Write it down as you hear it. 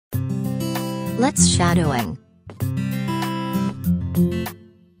Let's shadowing.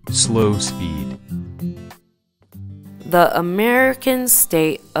 Slow speed. The American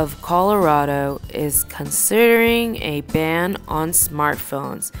state of Colorado is considering a ban on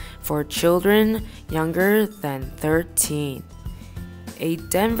smartphones for children younger than 13. A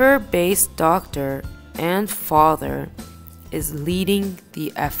Denver-based doctor and father is leading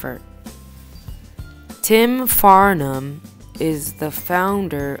the effort. Tim Farnham is the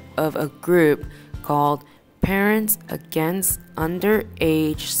founder of a group called Parents Against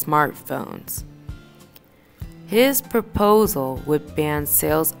Underage Smartphones. His proposal would ban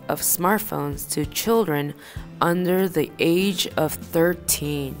sales of smartphones to children under the age of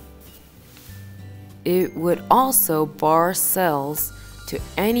 13. It would also bar sales to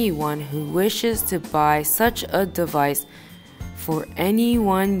anyone who wishes to buy such a device for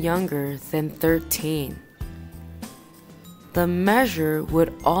anyone younger than 13. The measure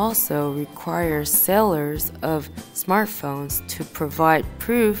would also require sellers of smartphones to provide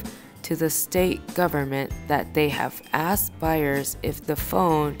proof to the state government that they have asked buyers if the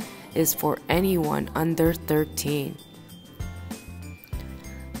phone is for anyone under 13.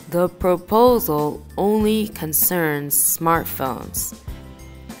 The proposal only concerns smartphones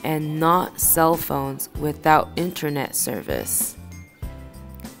and not cell phones without internet service.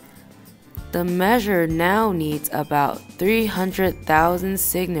 The measure now needs about 300,000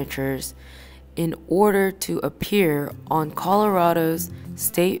 signatures in order to appear on Colorado's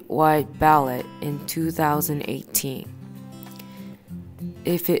statewide ballot in 2018.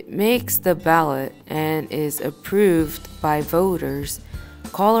 If it makes the ballot and is approved by voters,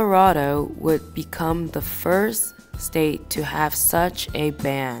 Colorado would become the first state to have such a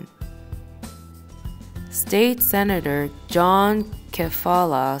ban. State Senator John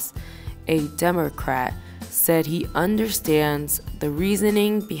Kefalas, a Democrat, said he understands the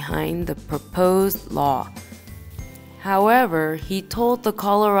reasoning behind the proposed law. However, he told the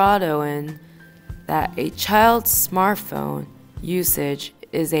Coloradoan that a child's smartphone usage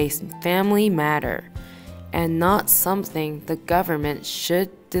is a family matter and not something the government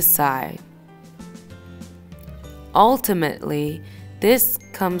should decide. Ultimately, this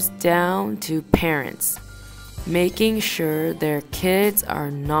comes down to parents making sure their kids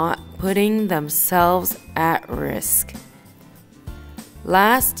are not putting themselves at risk.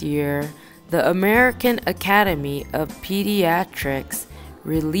 Last year, the American Academy of Pediatrics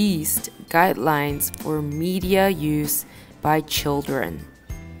released guidelines for media use by children.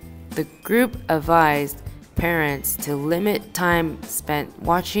 The group advised parents to limit time spent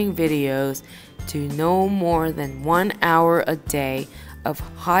watching videos to no more than 1 hour a day of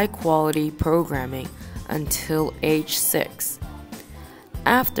high-quality programming until age 6.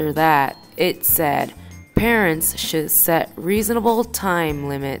 After that, it said parents should set reasonable time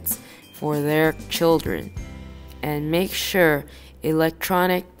limits for their children and make sure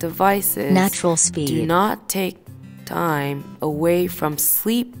electronic devices do not take time away from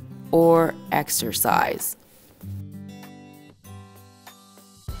sleep or exercise.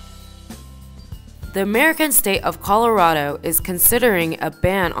 The American state of Colorado is considering a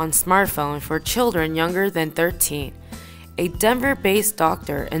ban on smartphones for children younger than 13. A Denver-based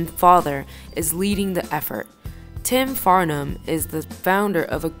doctor and father is leading the effort. Tim Farnham is the founder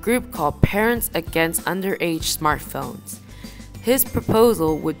of a group called Parents Against Underage Smartphones. His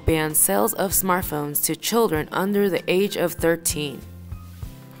proposal would ban sales of smartphones to children under the age of 13.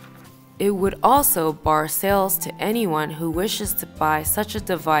 It would also bar sales to anyone who wishes to buy such a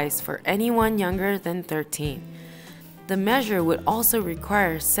device for anyone younger than 13. The measure would also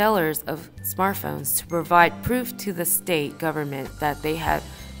require sellers of smartphones to provide proof to the state government that they have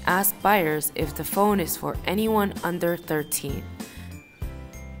asked buyers if the phone is for anyone under 13.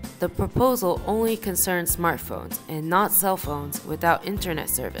 The proposal only concerns smartphones and not cell phones without internet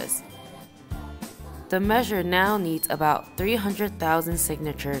service. The measure now needs about 300,000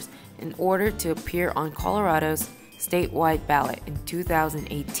 signatures in order to appear on Colorado's statewide ballot in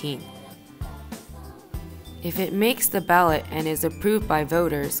 2018. If it makes the ballot and is approved by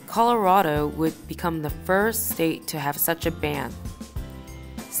voters, Colorado would become the first state to have such a ban.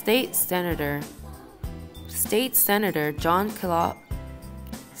 State Senator John Kefalas,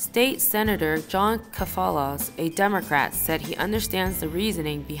 a Democrat, said he understands the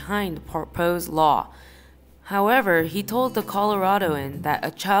reasoning behind the proposed law. However, he told the Coloradoan that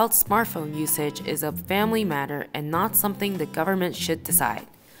a child's smartphone usage is a family matter and not something the government should decide.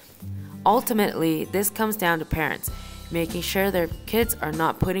 Ultimately, this comes down to parents making sure their kids are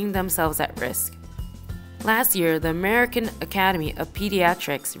not putting themselves at risk. Last year, the American Academy of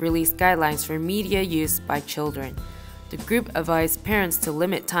Pediatrics released guidelines for media use by children. The group advised parents to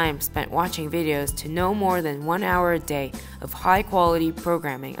limit time spent watching videos to no more than 1 hour a day of high-quality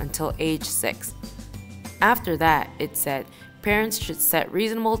programming until age 6. After that, it said, parents should set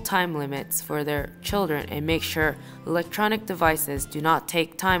reasonable time limits for their children and make sure electronic devices do not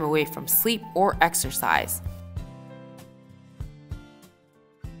take time away from sleep or exercise.